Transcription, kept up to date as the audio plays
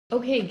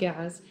Okay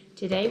guys,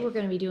 today we're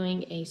going to be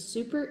doing a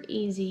super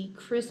easy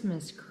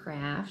Christmas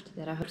craft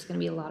that I hope is going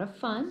to be a lot of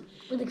fun.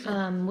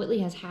 Whitley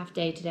has half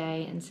day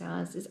today and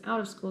Silas is out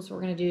of school, so we're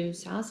going to do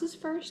Silas's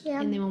first,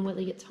 and then when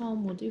Whitley gets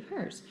home we'll do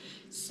hers.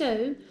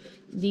 So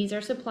these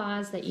are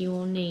supplies that you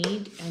will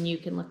need, and you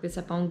can look this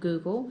up on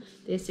Google.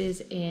 This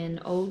is an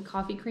old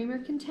coffee creamer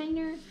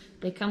container.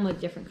 They come with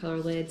different color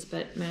lids,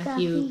 but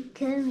Matthew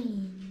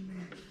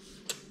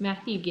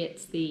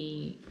gets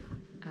the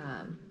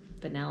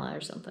vanilla or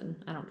something.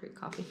 I don't drink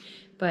coffee,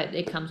 but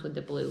it comes with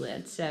the blue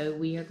lid. So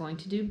we are going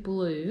to do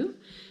blue.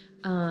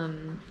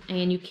 And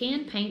you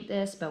can paint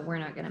this, but we're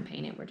not going to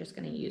paint it. We're just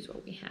going to use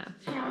what we have.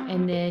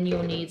 And then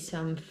you'll need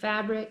some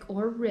fabric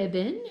or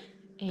ribbon,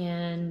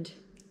 and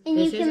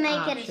you can make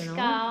optional. It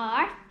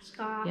a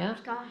scarf. Yep.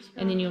 Scarf.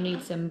 And then you'll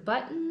need some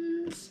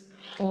buttons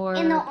or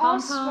and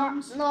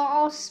pom-poms. they're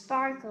all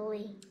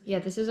sparkly. Yeah,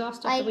 this is all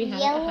stuff like that we have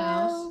yellow, at the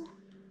house.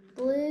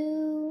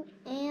 Blue,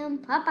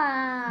 and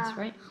Papa. That's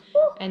right.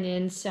 Woo. And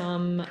then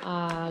some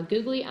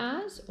googly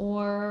eyes,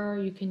 or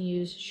you can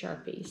use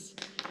Sharpies.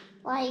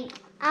 Like,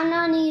 I'm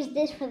not going to use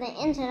this for the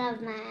inside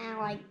of my eye.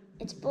 Like,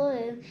 it's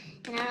blue,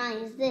 and I'm going to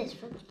use this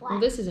for the black. Well,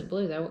 this isn't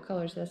blue, though. What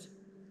color is this?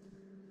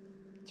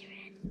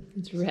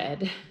 It's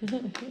red. It's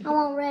red. I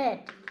want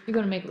red. You're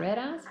going to make red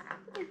eyes?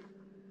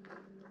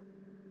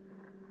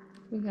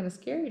 It's kind of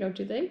scary, don't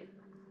you think?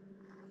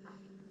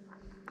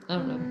 I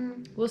don't know.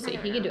 We'll see.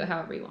 He can do it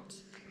however he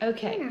wants.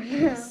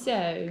 Okay,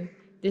 so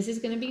this is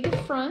going to be the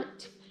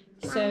front.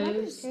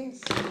 So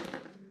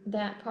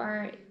that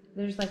part,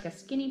 there's like a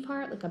skinny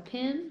part, like a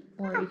pin,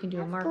 or you can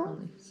do a mark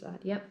on the side.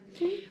 Yep.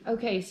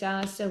 Okay,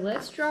 so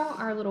let's draw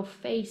our little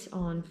face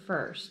on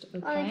first.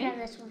 Okay. Oh, let's try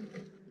this one.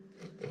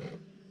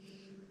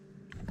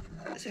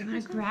 So I'm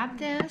going to grab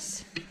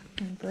this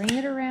and bring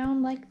it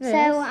around like this.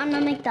 So I'm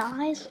going to make the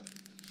eyes.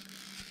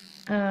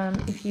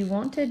 If you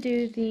want to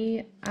do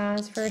the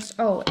eyes first.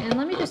 Oh, and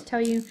let me just tell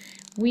you,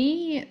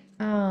 we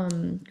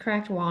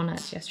cracked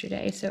walnuts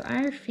yesterday, so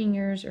our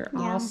fingers are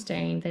all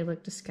stained. They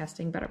look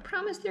disgusting, but I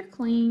promise they're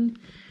clean.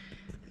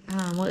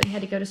 Well, we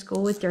had to go to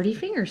school with dirty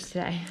fingers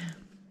today.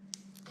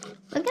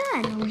 Look at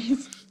that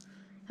noise.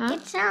 Huh?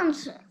 It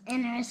sounds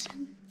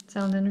interesting.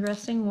 Sounds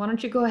interesting? Why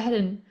don't you go ahead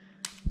and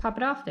pop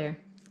it off there?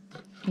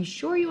 You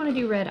sure you want to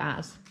do red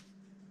eyes?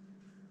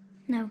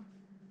 No.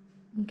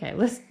 Okay,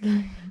 let's...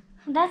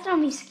 That's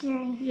gonna be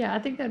scary. Yeah, I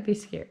think that'd be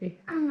scary.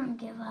 I'm gonna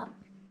give up.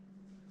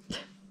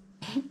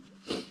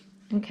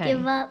 Okay.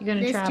 Give up. You're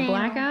gonna try channel.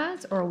 Black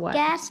eyes or what?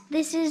 Yes,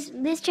 this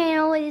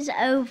channel is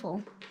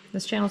oval.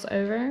 This channel's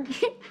over.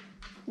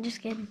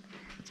 Just kidding.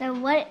 So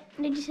what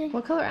did you say?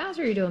 What color eyes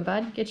are you doing,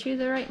 bud? Get you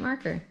the right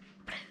marker.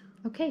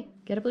 Okay,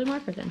 get a blue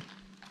marker then.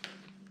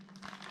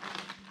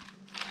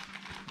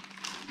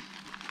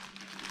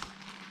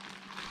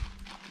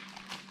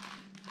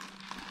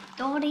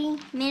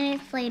 $30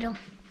 minutes later.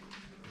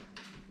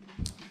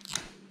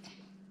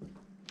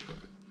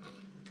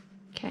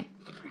 Okay.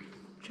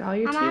 Draw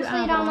your two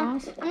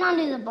eyeballs. I'm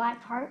gonna do the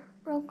black part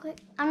real quick.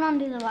 I'm gonna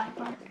do the black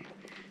part.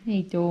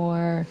 Hey,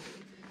 Dor.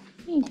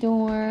 Hey,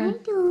 Dor.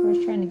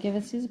 Dor's trying to give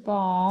us his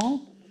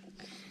ball.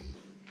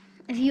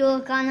 If you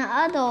look on the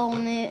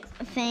other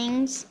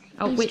things,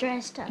 he's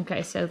dressed up.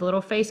 Okay, so the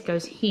little face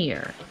goes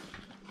here.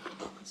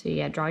 So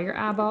yeah, draw your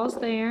eyeballs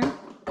there.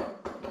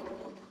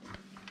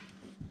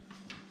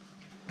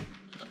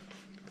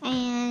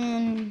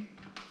 And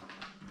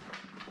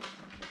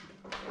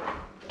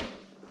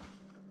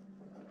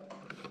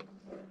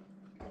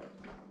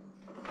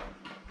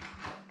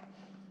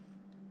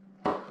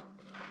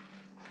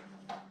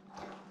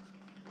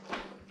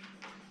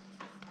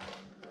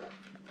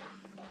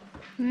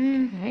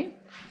Okay.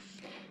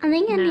 I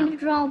think I need to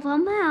draw the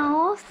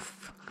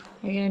mouth.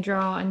 You're going to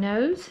draw a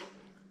nose?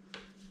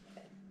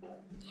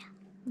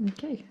 Yeah.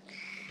 Okay.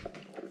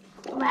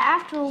 But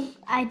after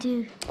I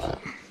do.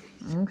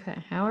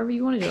 Okay. However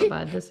you want to do it,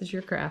 bud. This is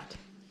your craft.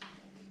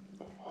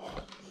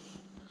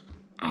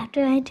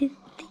 After I do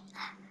the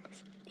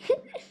eyes.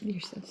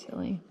 You're so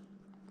silly.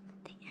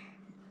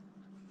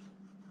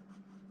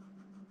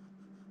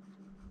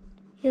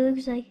 He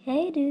looks like,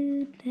 hey,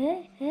 dude.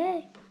 Hey,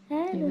 hey,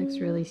 hey. He looks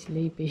really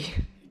sleepy.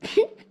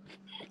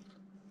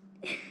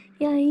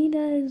 Yeah, he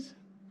does.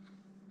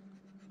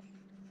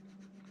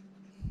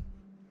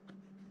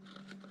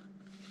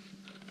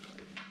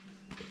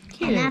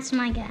 Cute. And that's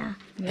my guy.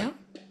 Yep.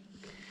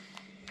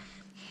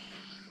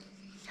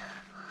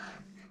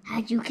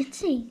 As you can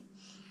see.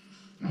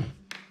 I'm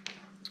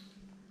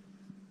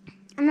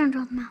gonna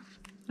draw the mouth.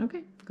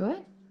 Okay, go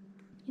ahead.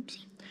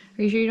 Oopsie.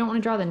 Are you sure you don't want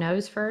to draw the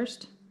nose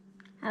first?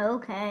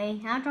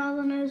 Okay, I'll draw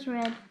the nose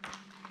red.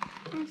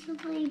 That's a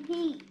pretty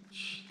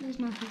peach. There's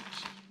no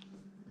peach.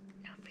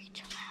 No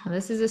peach allowed. Well,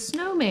 this is a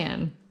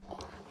snowman.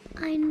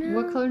 I know.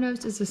 What color nose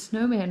does a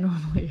snowman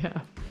normally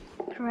have?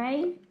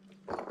 Gray?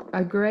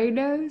 A gray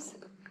nose?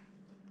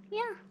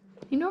 Yeah.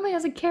 He normally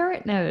has a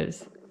carrot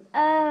nose.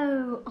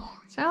 Oh.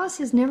 Silas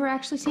has never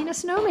actually seen a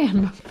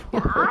snowman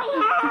before.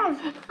 I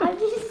have.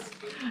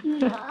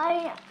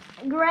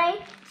 Gray.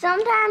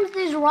 Sometimes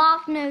there's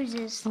rock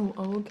noses. Oh,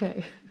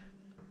 okay.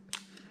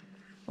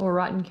 Or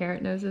rotten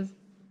carrot noses?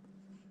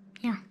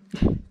 Yeah.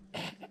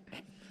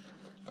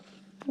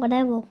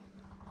 Whatever.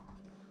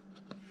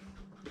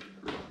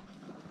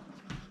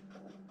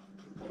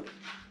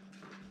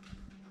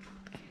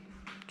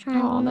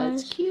 Triangle Oh,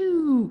 nose. that's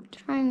cute.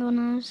 Triangle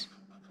nose.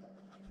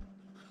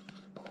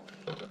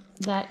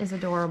 That is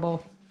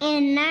adorable.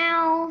 And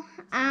now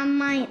I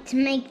might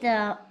make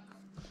the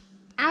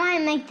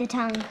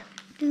tongue.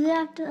 Do they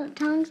have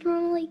tongues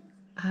normally?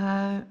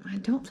 I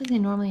don't think they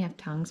normally have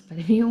tongues, but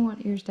if you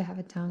want yours to have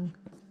a tongue,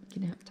 you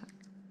can have a tongue.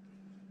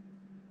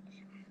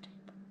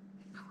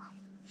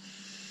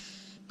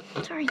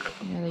 Sorry.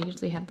 Yeah, they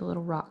usually have the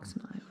little rock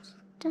smiles.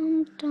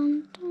 Dun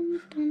dun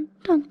dun dun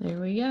dun. There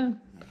we go.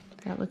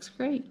 That looks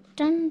great.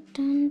 Dun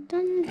dun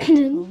dun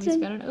dun. Oh, he's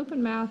got an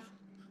open mouth.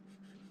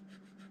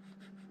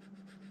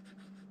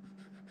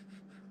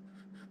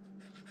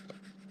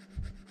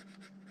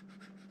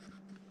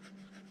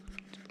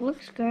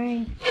 Looks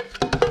great.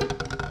 No,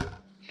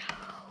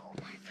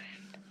 my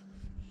friend.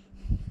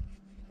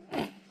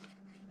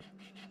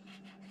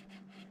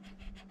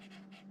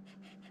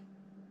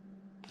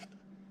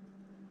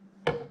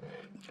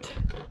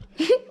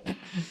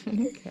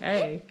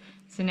 Okay.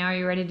 So now are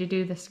you ready to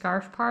do the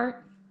scarf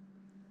part?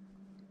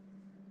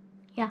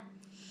 Yeah.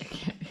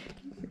 Okay.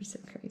 You're so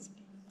crazy.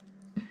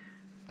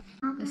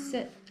 Let's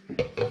sit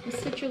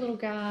your little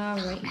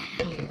guy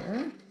right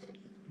here.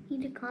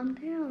 Need to calm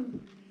down.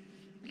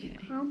 Okay.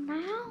 Calm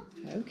down.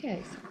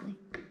 Okay, Sally.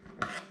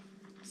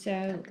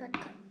 So,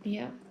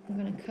 yep, I'm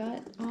going to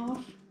cut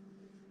off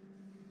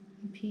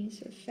a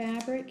piece of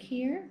fabric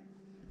here.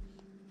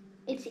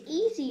 It's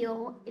easier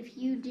if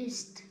you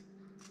just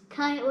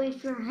cut it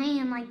with your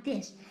hand like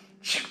this.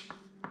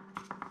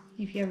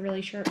 If you have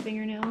really sharp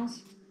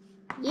fingernails.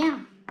 Yeah.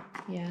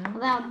 Yeah.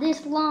 About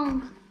this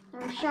long.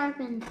 They're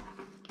sharpened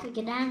like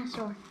a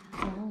dinosaur.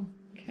 Oh,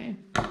 okay.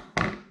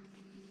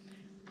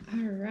 All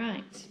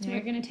right. Now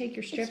you're going to take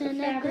your strip of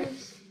fabric.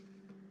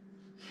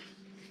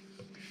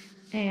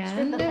 And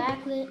Strip of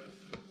fabric.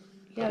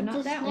 yeah,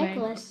 not that way.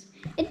 Necklace.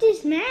 It's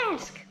this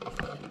mask.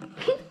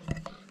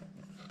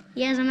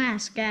 He has a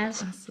mask,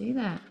 guys. I see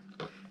that.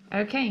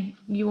 Okay,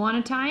 you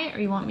want to tie it or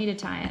you want me to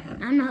tie it?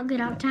 I'm not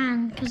good at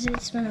tying because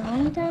it's been a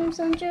long time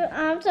since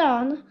I've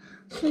done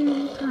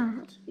some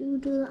ties. You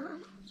do that.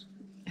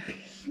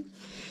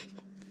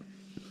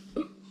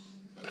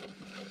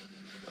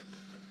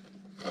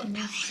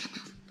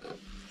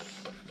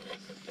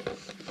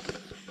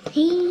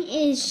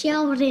 He is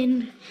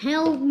shouting,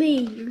 "Help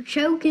me! You're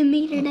choking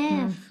me to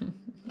death."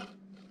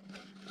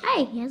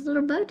 Hey, he has a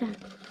little bow tie.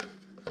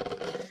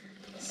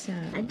 So,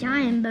 A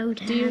giant bow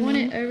tie. do you want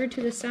it over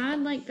to the side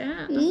like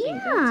that?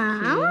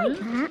 I like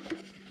that.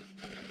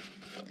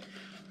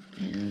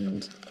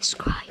 And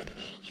Subscribe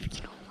if you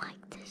don't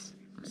like this.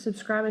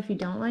 subscribe if you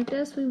don't like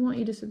this. We want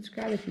you to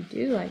subscribe if you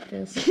do like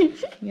this.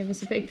 Give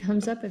us a big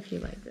thumbs up if you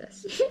like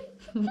this.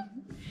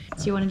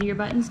 So you want to do your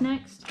buttons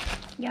next?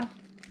 Yeah.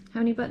 How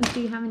many buttons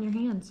do you have in your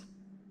hands?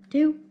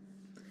 2.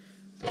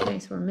 Okay,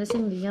 so we're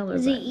missing the yellow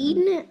Is he button.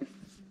 eating it?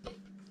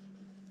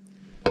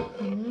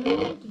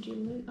 Did you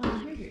lose? Oh,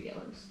 here's your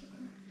yellow star.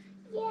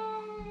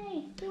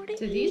 Yay!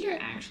 So these are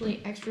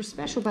actually extra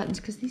special buttons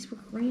because these were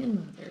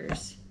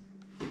grandmother's.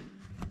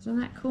 Isn't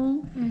that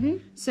cool? Mm-hmm.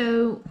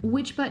 So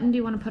which button do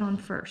you want to put on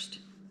first?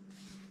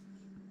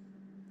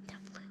 The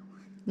blue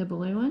one. The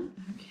blue one?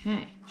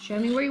 Okay. Show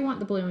me where you want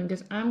the blue one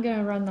because I'm going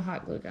to run the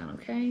hot glue gun,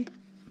 okay?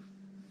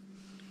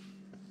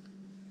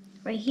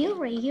 Right here,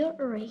 right here,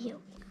 or right here?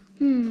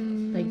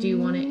 Like, do you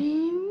want it?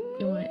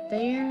 You want it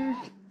there?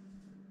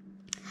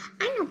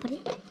 I know, but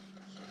it.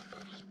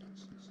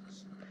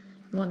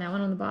 You want that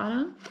one on the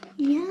bottom?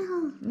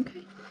 Yeah.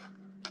 Okay.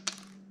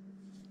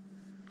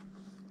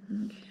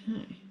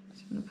 Okay.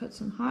 So I'm going to put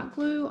some hot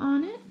glue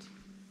on it.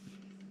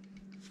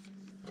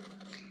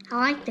 I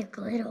like the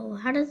glitter.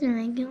 How does it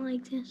make it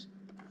like this?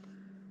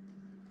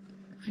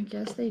 I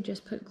guess they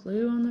just put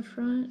glue on the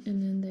front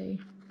and then they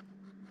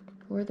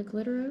pour the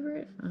glitter over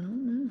it. I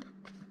don't know.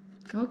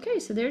 Okay,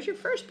 so there's your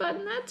first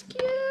button. That's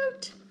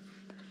cute.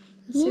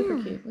 That's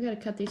super cute. We got to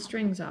cut these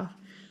strings off.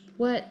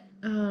 What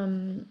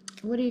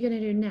are you gonna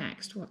do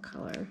next? What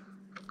color?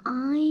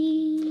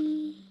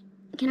 Can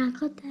I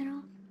cut that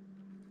off?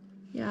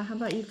 Yeah, how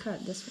about you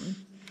cut this one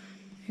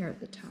here at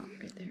the top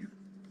right there.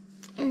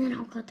 And then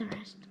I'll cut the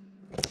rest.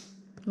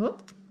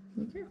 Whoop.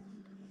 Be careful.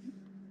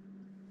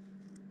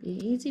 Be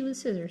easy with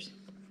scissors.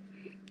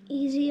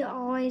 Easy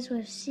always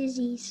with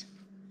scissors.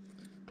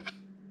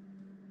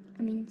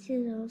 I mean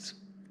scissors.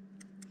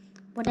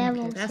 Whatever.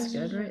 Okay, that's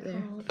scissors good right are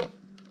there. called.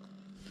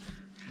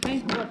 Okay,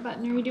 what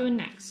button are you doing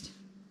next?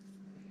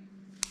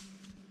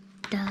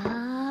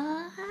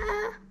 The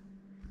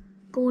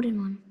golden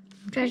one.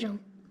 Treasure.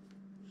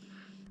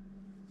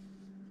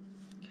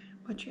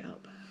 Watch your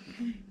elbow,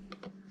 okay?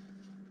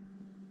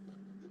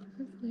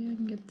 Hopefully I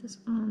can get this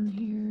on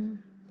here.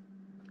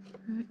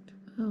 Correct.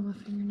 Oh, my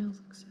fingernails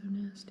look so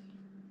nasty.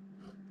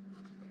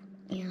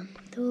 Yeah,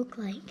 they look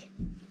like.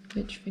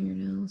 Which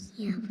fingernails?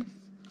 Yeah.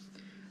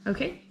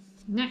 Okay,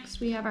 next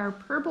we have our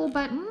purple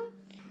button.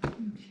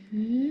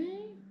 Okay.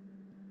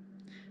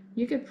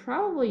 You could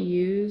probably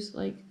use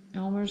like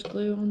Elmer's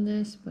glue on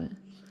this, but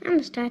I'm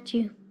a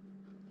statue.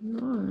 you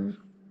are.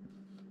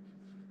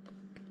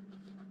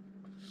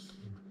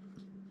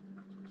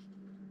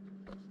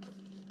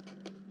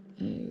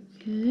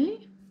 Okay.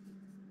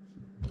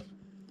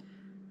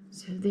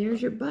 So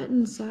there's your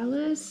button,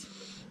 Silas.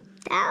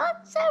 That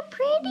looks so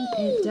pretty.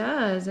 It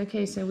does.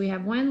 Okay, so we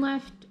have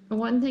one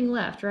thing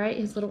left, right?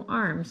 His little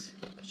arms.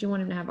 Because you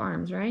want him to have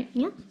arms, right?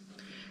 Yep.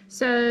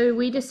 So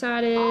we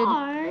decided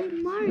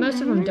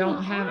most of them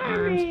don't have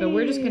arms, but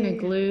we're just going to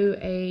glue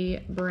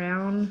a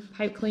brown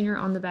pipe cleaner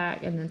on the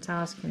back, and then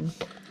Silas can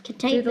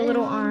do the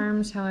little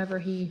arms however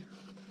he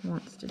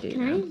wants to do.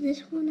 Can I use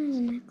this one as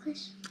a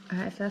necklace?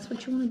 If that's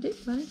what you want to do,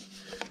 buddy.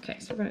 Okay,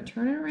 so we're going to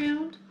turn it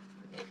around.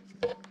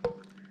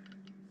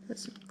 Put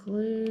some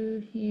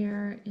glue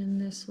here in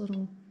this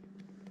little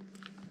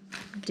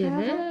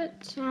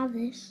divot. Try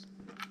this.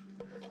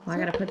 Well, I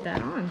got to put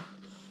that on,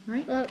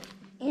 right? Look,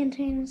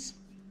 antennas.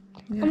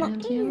 You I'm got an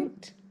antenna?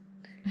 ant.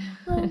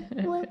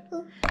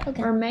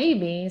 Okay. Or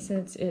maybe,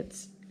 since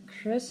it's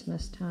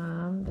Christmas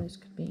time, those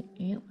could be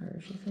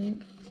antlers, you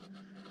think?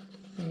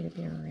 Maybe it'd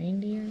be a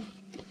reindeer?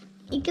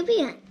 It could be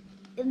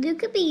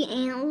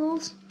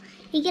antlers.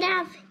 He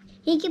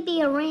could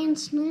be a ran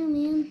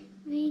snowman.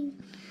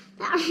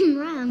 That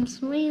rhymes.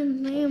 Ran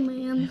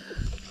snowman.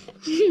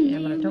 Yeah,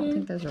 but I don't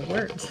think those are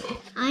words.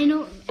 I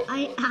know.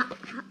 I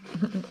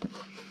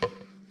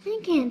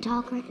can't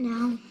talk right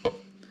now.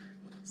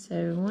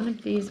 So one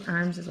of these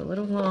arms is a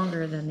little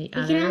longer than the You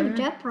other. can have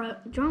a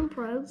jump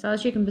rope. So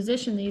you can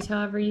position these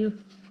however you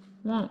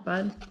want,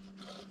 bud.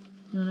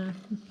 You wanna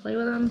play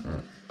with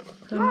them?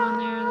 Put them on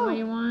there the way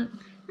you want.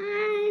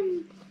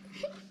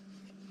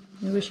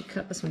 Maybe we should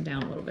cut this one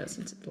down a little bit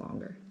since it's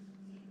longer.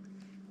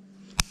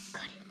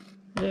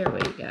 There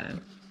we go.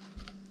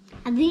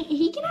 I think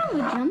he can have a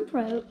jump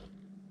rope.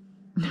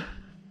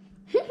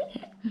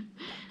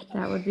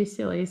 That would be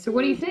silly. So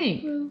what do you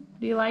think? Do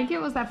you like it?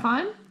 Was that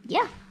fun?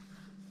 Yeah,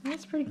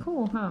 That's pretty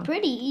cool, huh?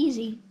 pretty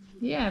easy.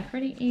 Yeah,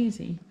 pretty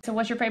easy. So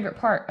what's your favorite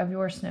part of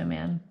your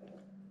snowman?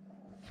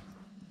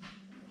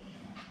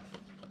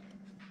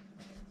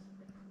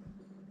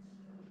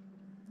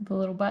 The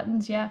little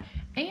buttons, yeah.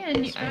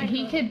 And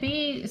he could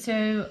be,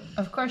 so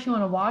of course you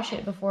want to wash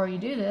it before you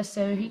do this,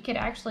 so he could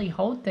actually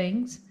hold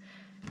things.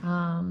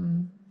 I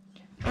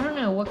don't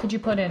know, what could you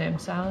put in him,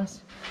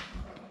 Silas?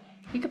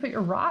 You could put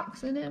your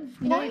rocks in him.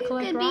 You know, you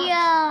collect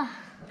rocks.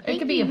 It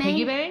could be a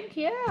piggy bank,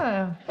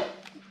 yeah.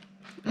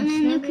 And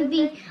then there could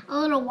be a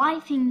little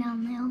white thing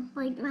down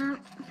there, like my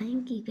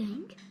piggy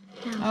bank.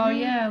 Oh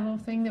yeah, a little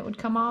thing that would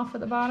come off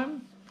at the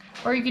bottom.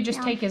 Or you could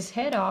just take his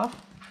hat off,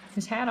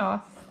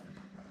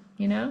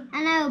 you know?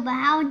 I know, but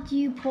how would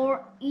you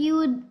pour? He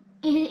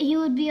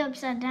would be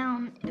upside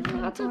down.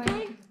 That's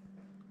okay.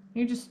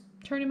 You just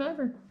turn him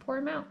over, pour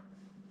him out.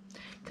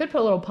 Could put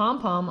a little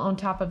pom-pom on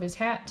top of his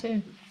hat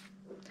too.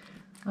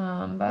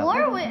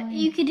 Or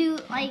you could do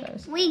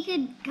we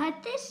could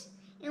cut this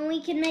and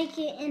we could make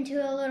it into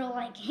a little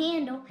like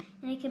handle,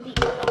 and it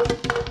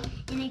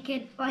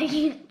could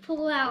like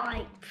pull out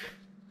like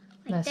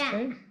That's that.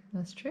 true.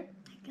 That's true.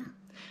 Yeah.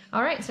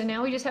 All right, so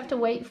now we just have to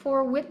wait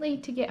for Whitley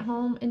to get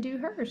home and do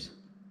hers.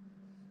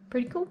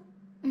 Pretty cool.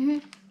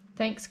 Mhm.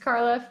 Thanks,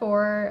 Carla,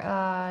 for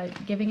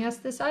giving us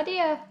this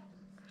idea.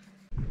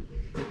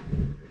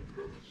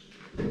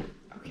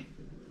 Okay.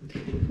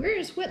 Where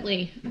is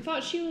Whitley? I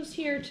thought she was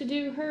here to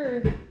do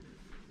her.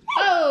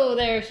 Oh,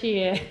 there she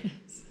is.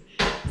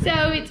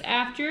 So it's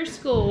after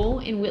school,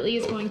 and Whitley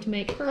is going to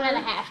make her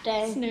half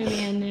day.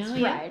 snowman now.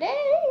 It's Friday.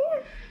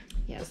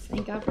 Yes,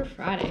 thank God for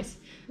Fridays.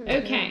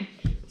 Okay,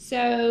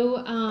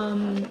 so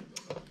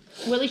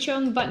Whitley, show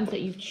them the buttons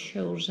that you've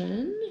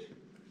chosen.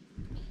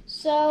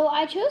 So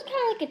I chose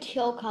kind of like a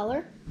teal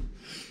color.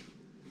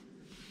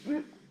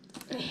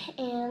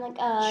 And like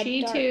a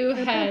She dark too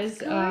purple has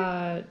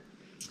color.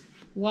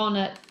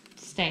 walnut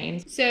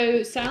stains.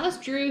 So Silas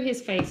drew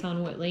his face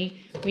on Whitley.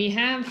 You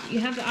have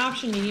the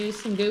option to use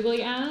some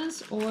googly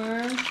eyes, or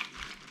you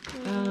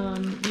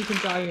can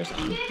draw yours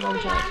on. What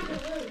would you like to do?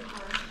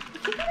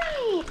 I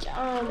think I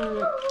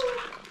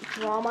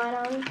draw mine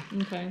on.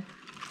 Okay.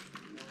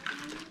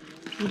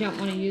 You don't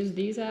want to use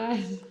these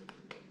eyes?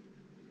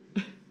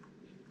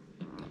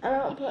 I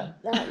don't put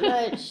that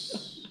much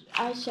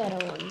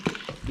eyeshadow on.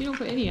 You don't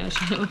put any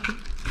eyeshadow on.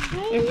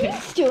 I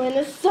used to in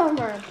the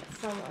summer, but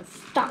someone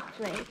stopped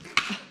me.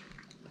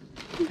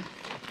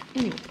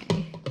 Anyway.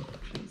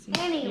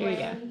 There you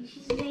go.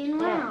 She's being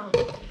loud.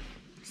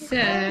 So,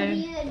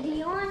 Do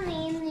you want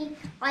me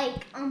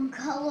any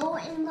color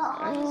in the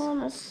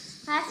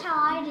eyes? That's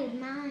how I did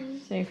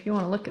mine. so if you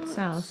want to look at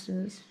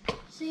Silas's.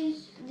 See,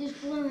 just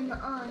blue in the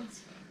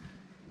eyes.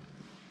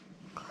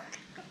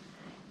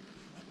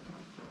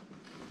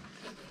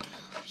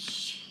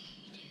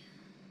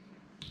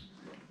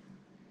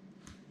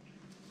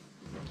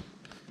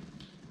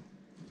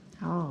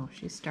 Oh,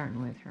 she's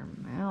starting with her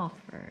mouth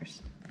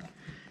first.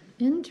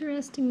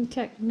 Interesting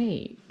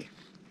technique.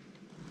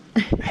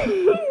 What did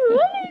you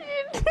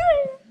do?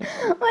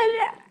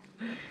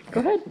 Go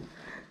ahead.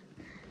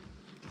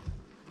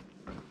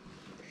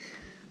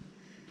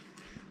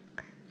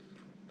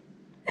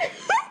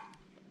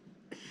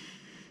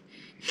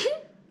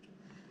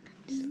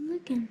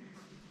 looking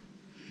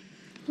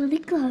really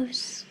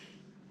close.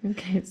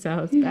 Okay, so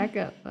let's back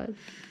up, bud.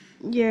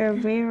 You're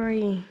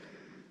very...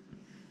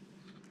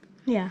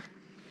 Yeah.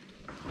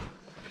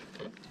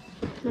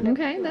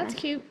 Okay, that's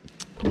cute.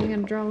 Are you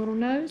gonna draw a little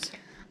nose?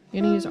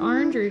 You gonna use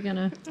orange, or are you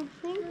gonna? I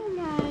think I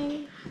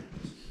might.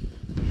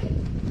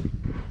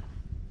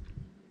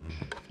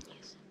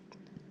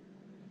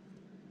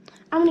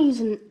 I'm gonna use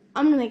an.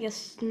 I'm gonna make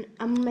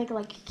I'm gonna make it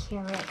like a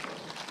carrot.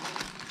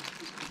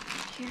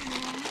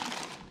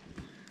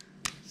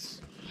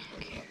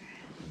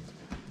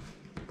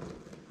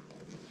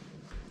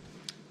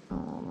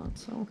 Oh,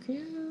 that's so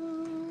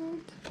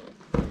cute.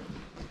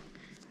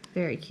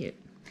 Very cute.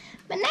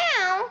 But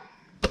now,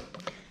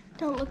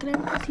 don't look at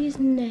him because he's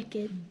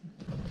naked.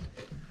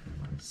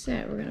 So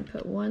we're gonna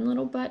put one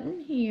little button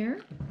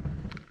here.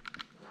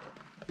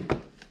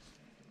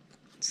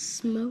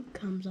 Smoke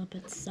comes up.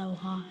 It's so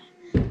hot.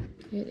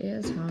 It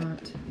is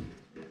hot.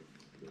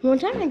 One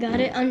time I got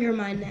it under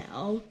my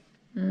nail.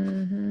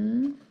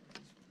 Mm-hmm.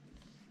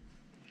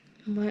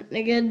 What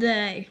a good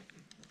day.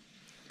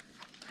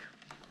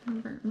 I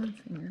burnt my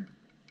finger.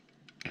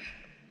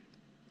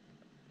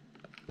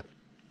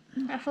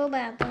 I feel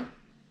bad though.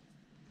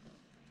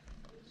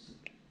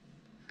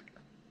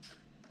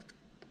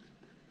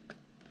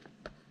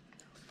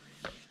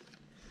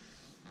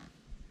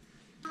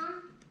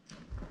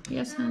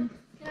 Yes, honey.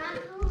 Can I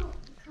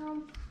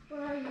come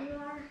where you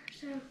are?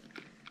 So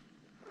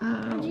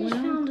I just Well,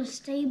 found a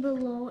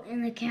staple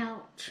in the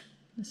couch.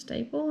 a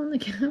staple in the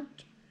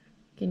couch.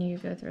 Can you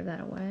go throw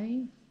that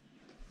away?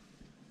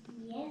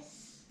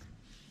 Yes.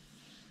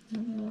 I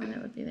don't know why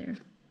that would be there.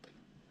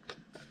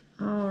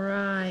 All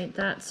right,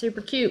 that's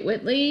super cute,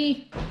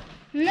 Whitley.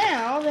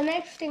 Now the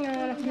next thing I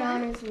want to put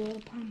on is a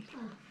little pom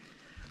pom.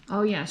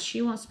 Oh yes,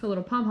 she wants to put a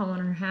little pom pom on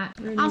her hat.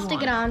 Where do I'll you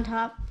stick want it on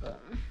top.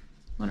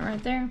 Want it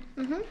right there?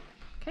 Mhm.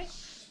 Okay.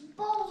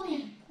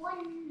 Bowling.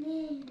 1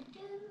 minute.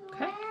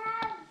 Okay.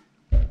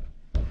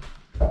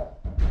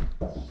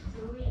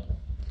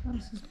 So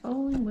this is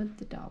bowling with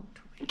the dog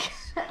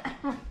toys.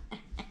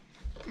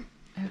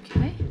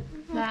 Okay,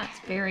 that's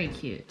very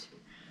cute.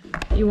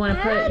 You want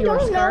to put your I don't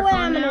know scarf what on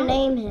I'm now? gonna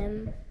name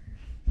him.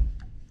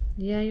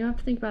 Yeah, you have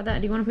to think about that.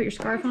 Do you want to put your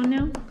scarf on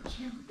now?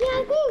 Yeah,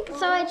 I think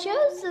so. I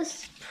chose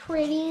this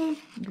pretty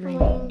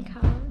green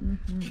color.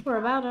 We're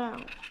about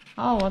out.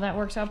 Oh, well, that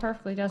works out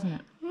perfectly, doesn't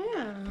it?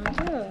 Yeah, it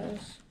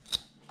does.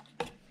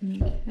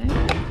 Okay.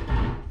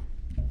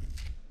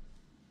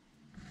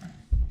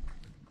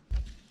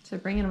 So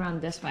bring it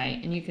around this way,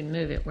 and you can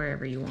move it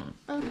wherever you want.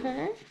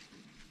 Okay.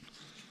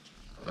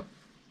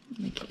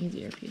 Make it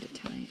easier for you to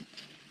tie it.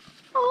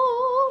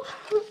 Oh,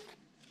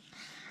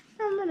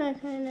 I'm gonna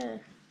kind of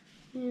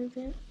move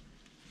it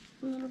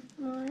a little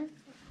more.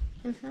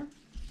 Okay.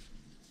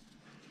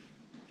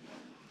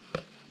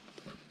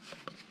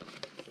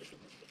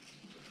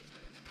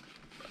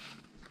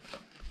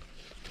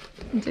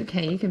 It's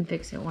okay, you can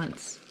fix it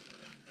once.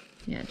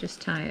 Yeah, just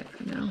tie it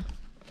for now.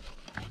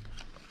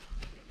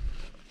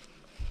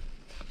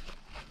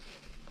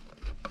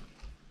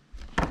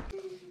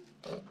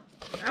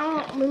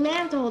 We may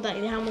have to hold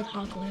that down with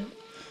hot glue.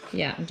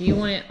 Yeah, do you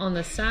want it on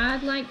the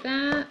side like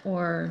that,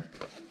 or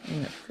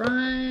in the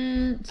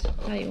front?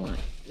 How do you want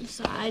it?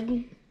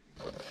 Side.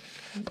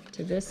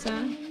 To this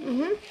side?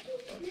 Mhm.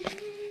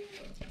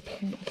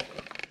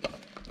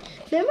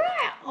 Remember,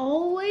 I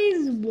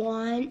always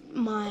want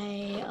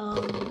my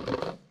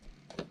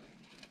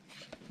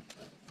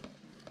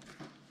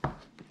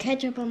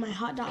ketchup on my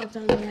hot dogs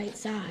on the right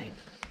side.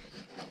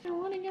 I don't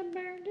want to get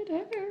burned, it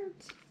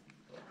hurts.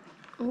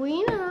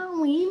 We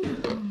know,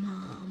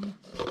 Mom.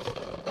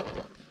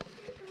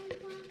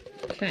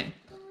 Okay.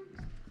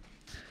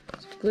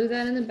 Just glue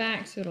that in the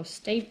back so it'll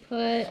stay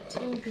put.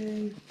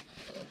 Okay.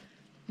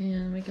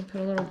 And we can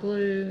put a little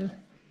glue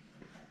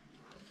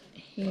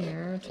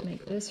here to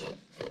make this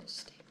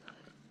stay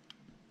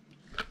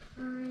put.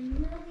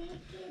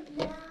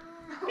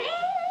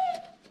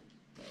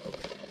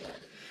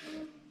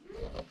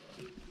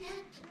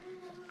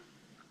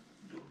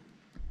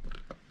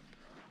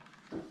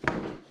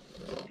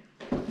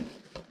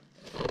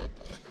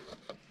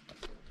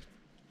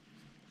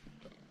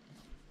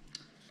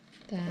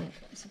 That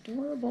is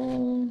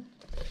adorable.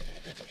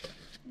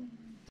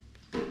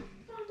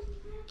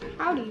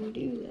 How do you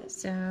do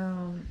this?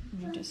 So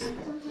you just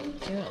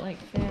do it like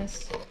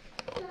this,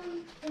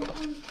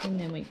 and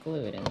then we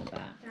glue it in the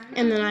back.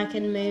 And then I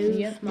can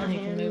move my and you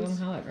can move them hands.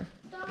 however.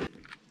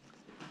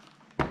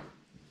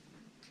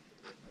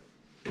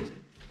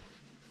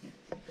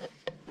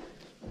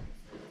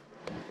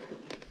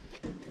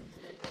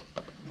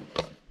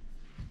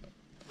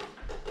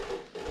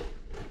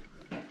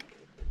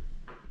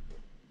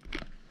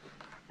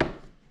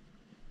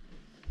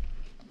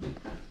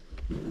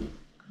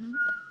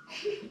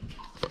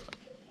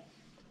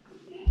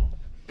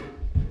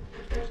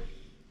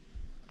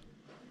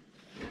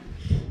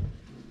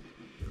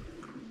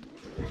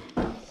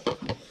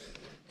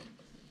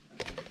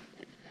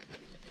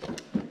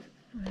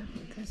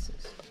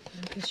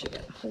 I guess you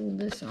gotta hold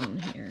this on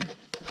here.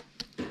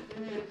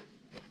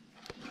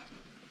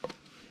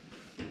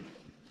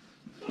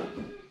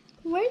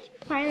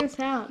 this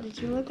out? Did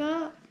you look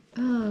up?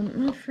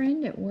 My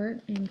friend at work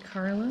named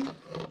Carla,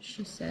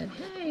 she said,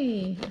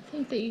 hey, I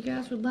think that you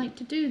guys would like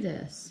to do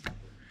this.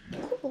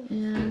 Cool.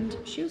 And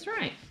she was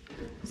right.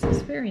 This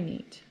is very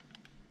neat.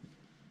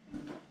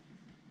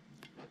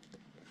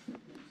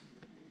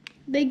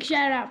 Big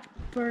shout out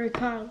for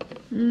Carla.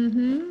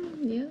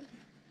 Yeah.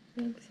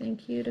 Big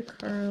thank you to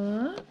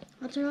Carla.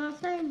 What's her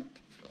last name?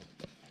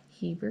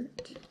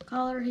 Hebert.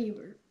 Call her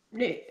Hebert.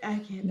 I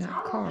can't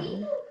Not say.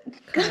 Carl.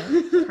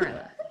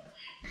 Carla.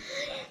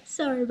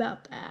 Sorry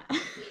about that.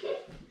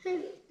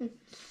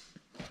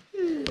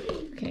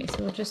 Okay, so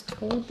we'll just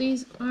hold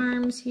these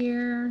arms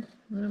here,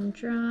 let them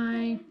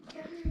dry.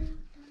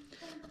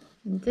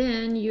 And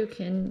then you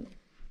can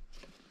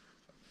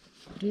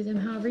do them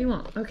however you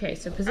want. Okay,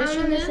 so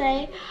position I'm gonna them.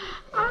 say,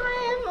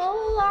 I am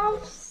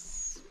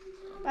Olaf's.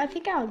 I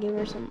think I'll give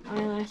her some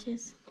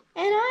eyelashes.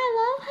 And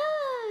I love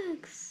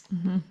hugs.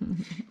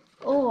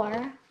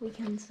 Or we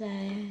can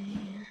say,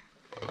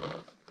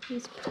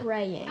 he's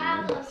praying.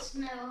 I love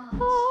snow hugs.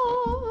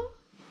 Oh,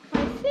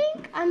 I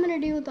think I'm gonna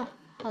do the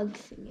hug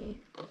thingy.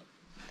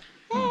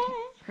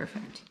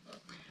 Perfect.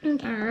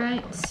 Okay. All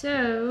right,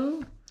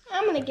 so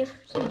I'm gonna give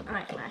her some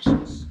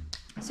eyelashes.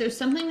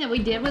 something that we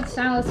did with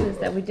Silas's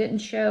that we didn't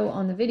show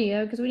on the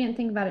video because we didn't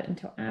think about it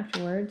until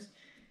afterwards.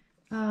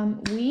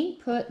 We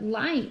put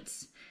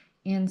lights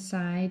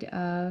inside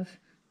of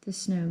the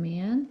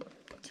snowman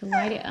to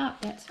light it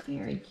up. That's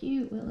very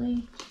cute,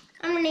 Whitley.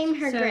 I'm gonna name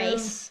her So-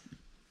 Grace.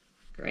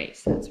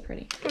 Grace, that's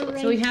pretty.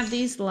 Grace. So we have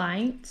these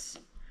lights.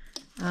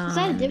 Is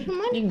that a different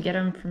one? You can get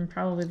them from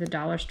probably the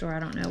dollar store. I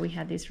don't know. We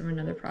had these from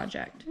another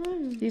project.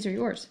 These are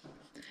yours.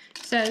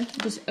 So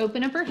just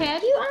open up her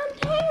head. You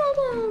untangled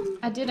them.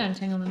 I did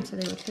untangle them so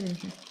they would fit in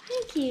here.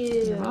 Thank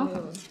you. You're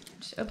welcome.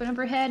 Just open up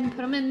her head and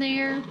put them in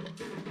there.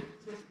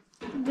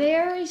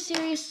 Very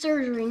serious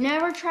surgery.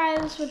 Never try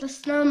this with a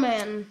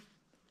snowman.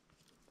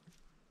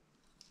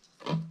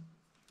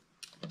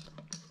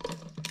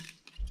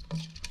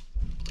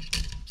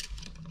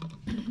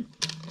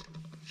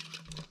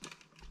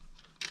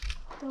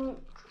 Don't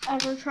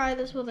ever try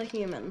this with a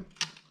human.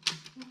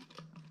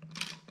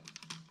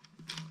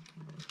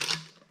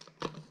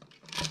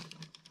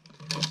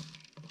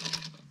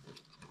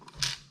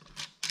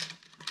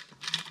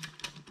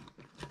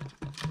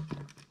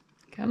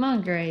 Come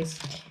on, Grace.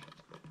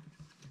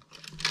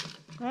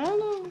 I don't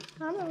know.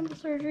 The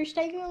surgery's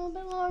taking a little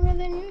bit longer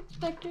than you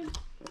expected.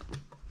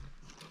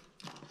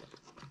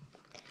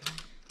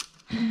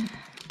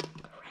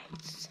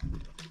 Grace.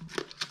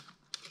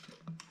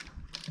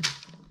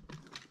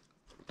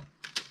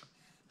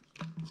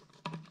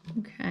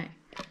 Okay.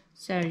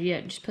 So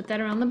yeah, just put that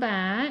around the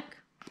back.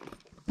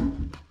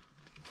 And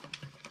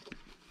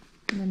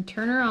then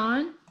turn her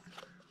on.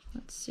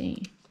 Let's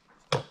see.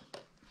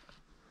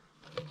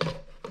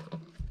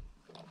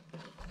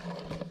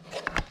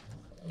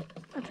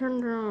 I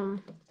turned her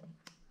on.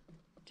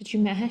 Did you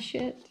mash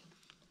it?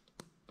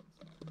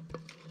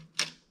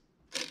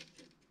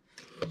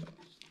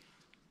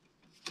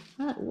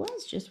 Well, it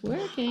was just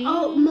working.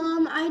 Oh,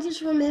 Mom, I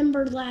just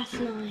remembered last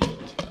night.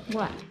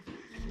 What?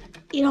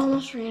 It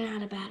almost ran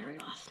out of battery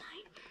last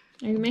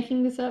night. Are you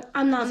making this up?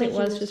 I'm not 'Cause making it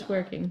was this just up.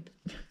 working.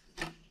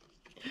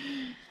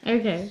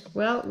 Okay,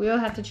 well, we'll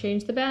have to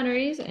change the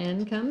batteries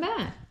and come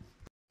back.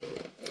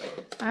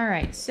 All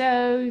right,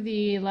 so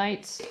the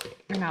lights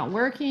are not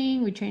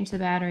working. We changed the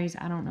batteries.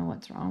 I don't know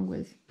what's wrong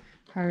with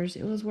hers.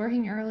 It was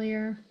working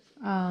earlier,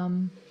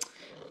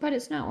 but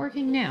it's not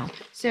working now.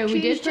 So we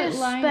did She's put just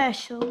light.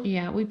 special.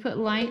 Yeah, we put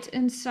lights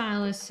in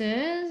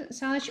Silas's.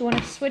 Silas, you want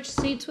to switch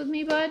seats with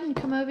me, bud, and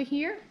come over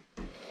here?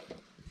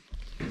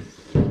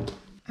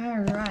 All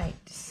right,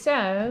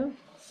 so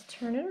let's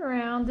turn it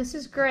around. This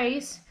is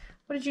Grace.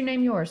 What did you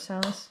name yours,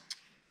 Silas?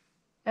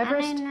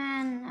 Everest?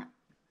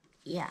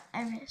 Yeah,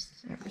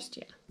 Everest. Everest,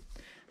 yeah.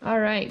 All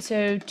right,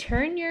 so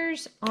turn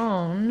yours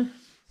on.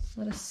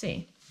 Let us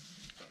see.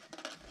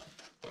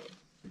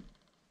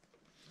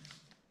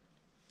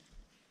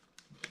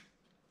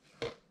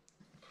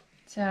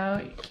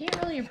 So you can't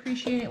really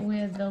appreciate it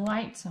with the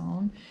lights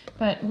on.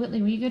 But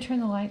Whitley, will you go turn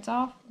the lights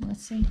off?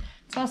 Let's see.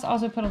 Silas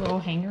also put a little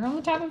hanger on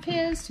the top of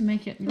his to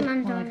make it look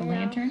I'm more like a turning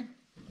it off. lantern.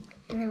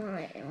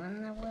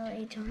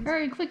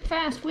 Hurry, quick,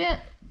 fast, Whit.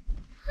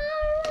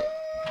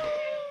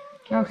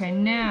 Okay,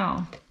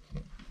 now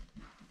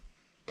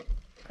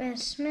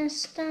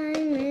Christmas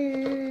time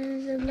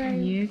is a light.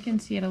 you can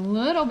see it a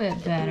little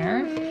bit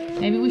better.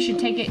 Maybe we should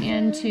take it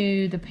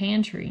into the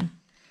pantry.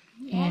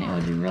 And it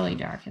would be really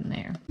dark in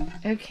there.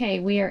 Okay,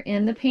 we are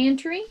in the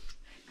pantry.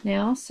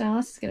 Now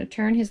Silas is going to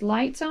turn his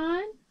lights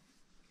on.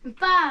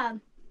 5,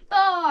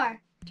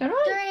 4, Turn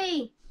on.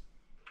 3,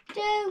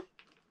 2,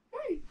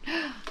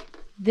 1.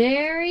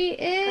 There he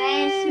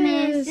is.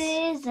 Christmas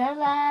is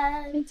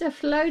alive. It's a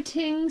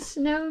floating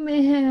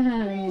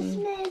snowman.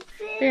 Christmas is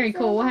Very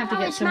cool. We'll have to I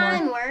get wish some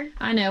mine more. were.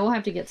 I know. We'll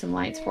have to get some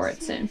lights for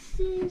it soon.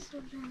 Christmas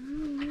is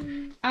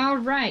alive. All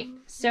right.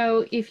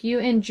 So if you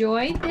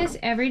enjoyed this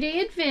everyday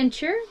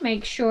adventure,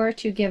 make sure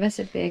to give us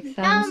a big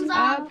thumbs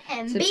up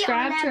and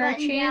subscribe to our down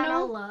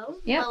channel. below.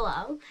 Yep.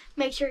 Below.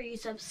 Make sure you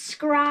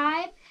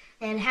subscribe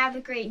and have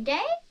a great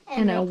day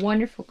And a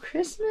wonderful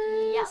Christmas.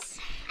 Yes.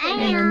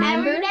 And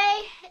remember, every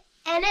day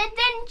an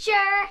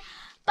adventure.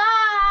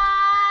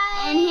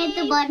 Bye. And hit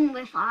the button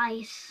with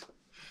ice.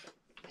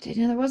 I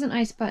didn't know there was an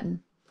ice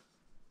button.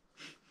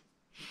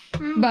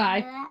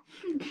 Bye.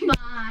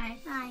 Bye.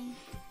 Bye.